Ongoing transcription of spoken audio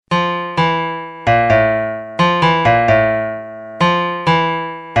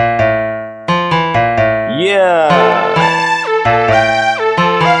Pass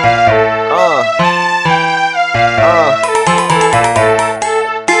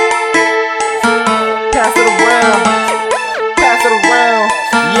it around. Pass it around.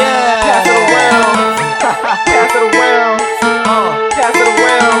 Yeah. Pass it around. Pass it around. Pass it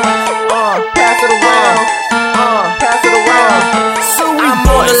around. Pass it around. Pass it around. So I'm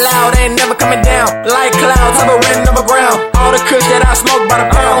on the loud, ain't never coming down. Like clouds, hovering over ground. All the kush that I smoke by the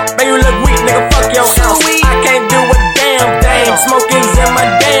pound. Man, you look weak, nigga, fuck your ounce. I can't do a damn thing. Smoking's in my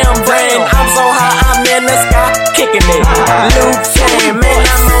damn brain. I'm so high, I'm in the sky, kicking it. Luke Chan, man,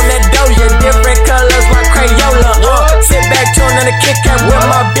 I'm on that doja. Different colors like Crayola. Sit back, tune on the Kit Kat with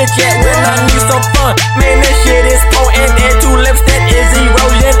my bitch at when I need some fun. Man, this shit is potent and two lips, that is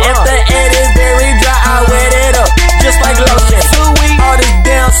erosion. If the end is very dry, I wet it up just like lotion. All this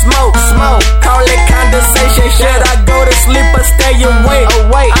damn smoke, call it condensation. Should I go to sleep or stay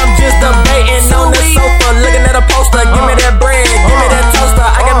awake? I'm just debating on the sofa, looking at a poster. Give me that bread, give me that toaster.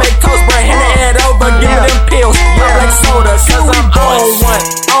 I can make toast bread, hand it over. Give me them pills, pop like soda, cause I'm on one.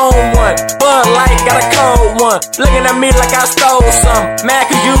 Bud Light got a cold one. Looking at me like I stole some. Mad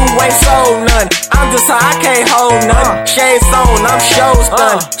cause you ain't sold none. I'm just high, I can't hold none. Shades on, I'm show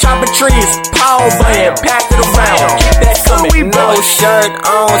stunned. Chopping trees, power band, pack it around. Keep that coming. No shirt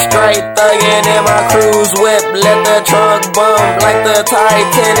on, straight thuggin' in my cruise whip. Let the trunk bump like the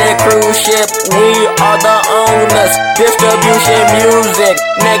Titanic cruise ship. We are the owners, distribution music.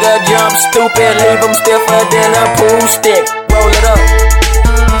 Nigga jump stupid, leave him stiffer than a pool stick. Roll it up,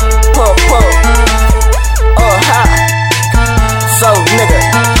 puff, high. So nigga,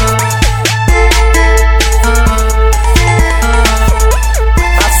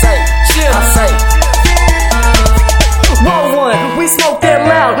 I say, roll one, we smoke that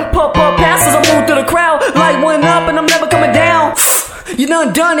loud. Pop up passes, I move through the crowd. Light one up and I'm never coming down. You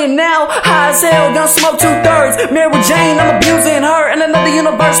done it now. High as hell, done smoke 2/3. Mary Jane, I'm abusing her. In another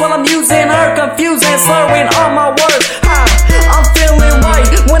universe while I'm using her. Confusing, slurring all my words. I'm feeling right.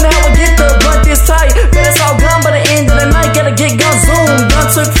 When the hell I get the blunt this tight? Bet it's all gone by the end of the night. Gotta get gun zoom. Gun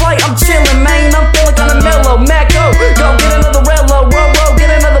took flight. I'm chilling, man. I'm feeling kinda mellow. Mac go get another Rello. Roll, get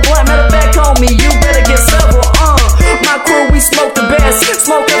another blunt. Matter of fact, homie, you better get several. My crew, we smoke the best.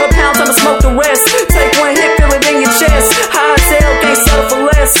 Smoke every pound, time to smoke the rest. Take one hit, feel it in your chest. High as hell, can't settle for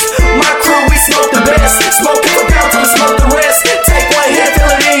less. My crew, we smoke the best. Smoke every pound, time to smoke the rest. Take one hit,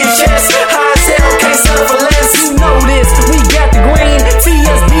 feel it in your chest. High as hell, can't settle for less. You know this, we got the green.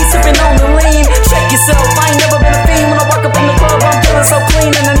 TSB sipping on the lean. Check yourself, I ain't never been a fiend. When I walk up in the club, I'm feeling so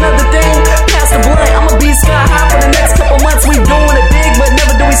clean. And another thing, pass the blunt. I'ma be sky high for the next couple months. We doing it big, but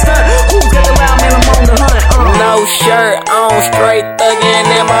never do we stunt. Who's got the loud man? I'm on the hunt. No shirt on, straight thuggin'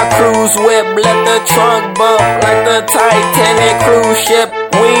 in my cruise whip. Let the trunk bump like the Titanic cruise ship.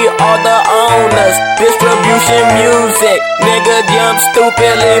 We are the owners, distribution music. Nigga jump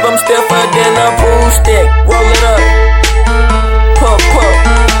stupid, leave him stiffer than a pool stick. Roll it up, puff,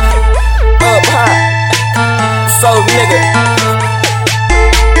 up high. So nigga,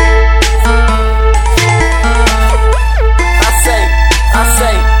 I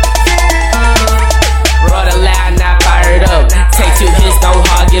say. Roll it loud, not fired up. Take 2 hits, don't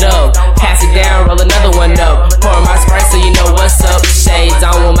hog it up. Pass it down, roll another one up. Pour my Sprite so you know what's up. Shades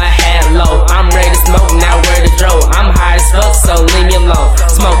on with my hat low. I'm ready to smoke, now where to draw. I'm high as fuck, so leave me alone.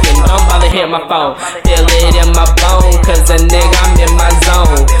 Smoking, don't bother hit my phone. Feel it in my bone, cause a nigga, I'm in my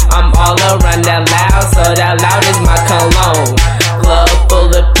zone. I'm all around that loud, so that loud is my cologne. Club full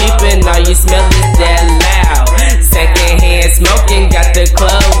of people, now you smell it that loud. Secondhand smoking, got the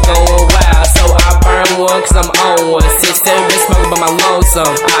club going wild. So I burn one cause I'm on one. 6 been smoking by my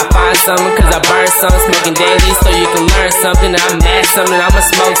lonesome. I find something cause I burn some. Smoking daily so you can learn something. I'm mad something, I'ma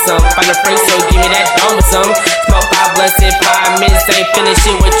smoke some. Find a freak so give me that dome or something. Smoke 5 blunts in 5 minutes, ain't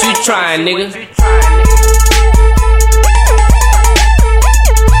finishing what you trying, nigga.